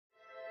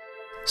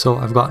So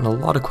I've gotten a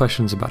lot of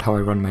questions about how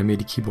I run my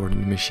MIDI keyboard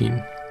in the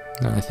Maschine.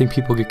 I think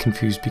people get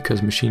confused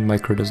because Maschine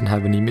Micro doesn't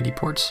have any MIDI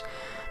ports,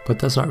 but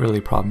that's not really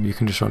a problem. You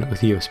can just run it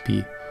with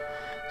USB.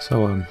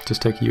 So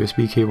just take a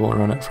USB cable and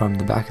run it from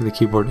the back of the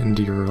keyboard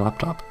into your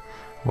laptop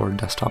or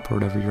desktop or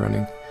whatever you're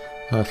running.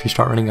 If you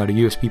start running out of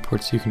USB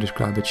ports, you can just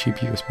grab a cheap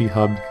USB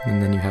hub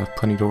and then you have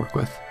plenty to work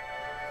with.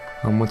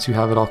 Once you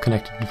have it all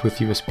connected with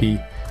USB,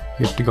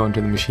 you have to go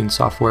into the Maschine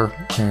software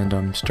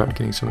and start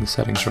getting some of the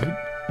settings right.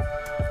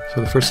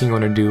 So the first thing you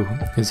want to do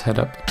is head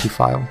up to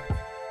File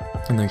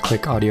and then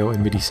click Audio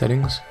and MIDI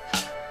Settings,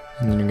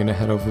 and then you're going to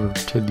head over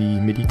to the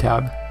MIDI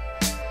tab,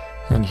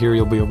 and here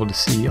you'll be able to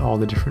see all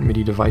the different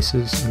MIDI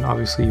devices, and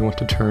obviously you want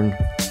to turn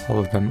all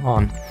of them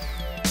on.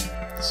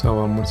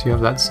 So once you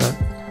have that set,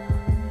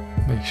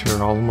 make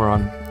sure all of them are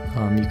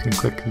on. You can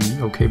click the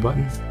OK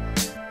button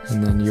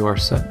and then you are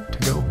set to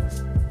go.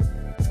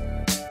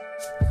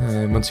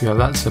 And once you have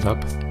that set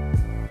up,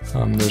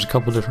 there's a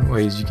couple different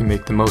ways you can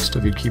make the most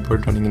of your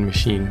keyboard running in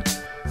Maschine.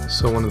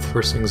 So one of the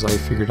first things I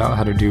figured out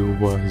how to do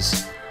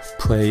was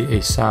play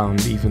a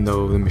sound even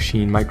though the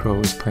Maschine Micro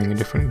is playing a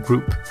different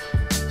group.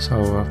 So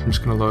I'm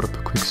just going to load up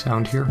a quick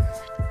sound here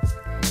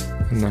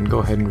and then go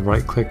ahead and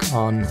right click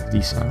on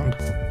the sound.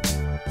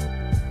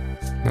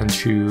 Then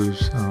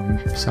choose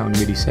Sound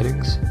MIDI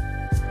Settings.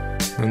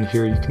 And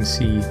here you can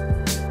see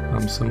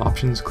some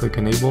options. Click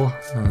Enable,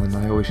 and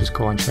I always just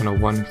go on channel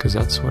 1 because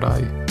that's what I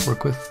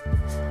work with.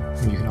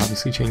 And you can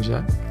obviously change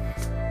that.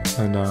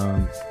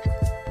 And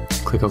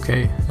click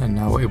OK, and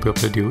now what you'll be able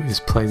to do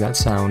is play that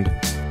sound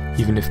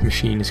even if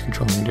Maschine is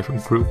controlling a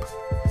different group.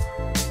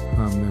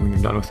 And when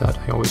you're done with that,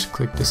 I always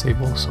click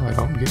Disable so I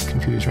don't get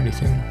confused or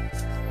anything.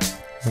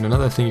 And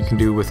another thing you can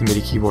do with the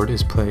MIDI keyboard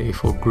is play a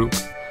full group.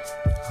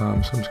 So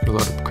I'm just going to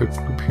load up a quick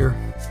group here,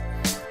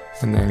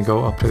 and then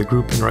go up to the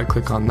group and right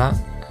click on that,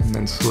 and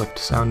then select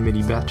Sound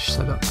MIDI Batch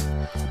Setup.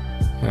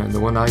 And the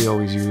one I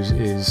always use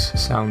is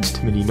Sounds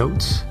to MIDI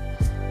Notes.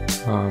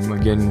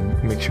 Again,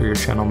 make sure your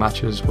channel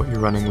matches what you're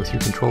running with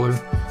your controller,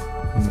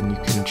 and then you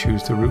can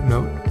choose the root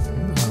note,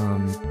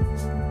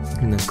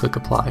 and then click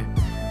Apply.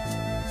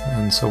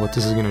 And so what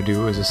this is going to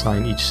do is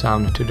assign each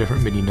sound to a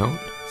different MIDI note.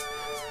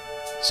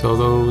 So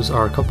those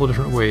are a couple of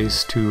different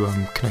ways to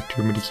connect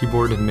your MIDI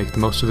keyboard and make the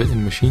most of it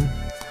in Maschine.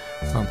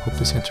 Hope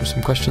this answers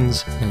some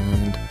questions,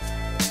 and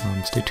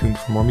stay tuned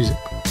for more music.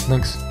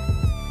 Thanks!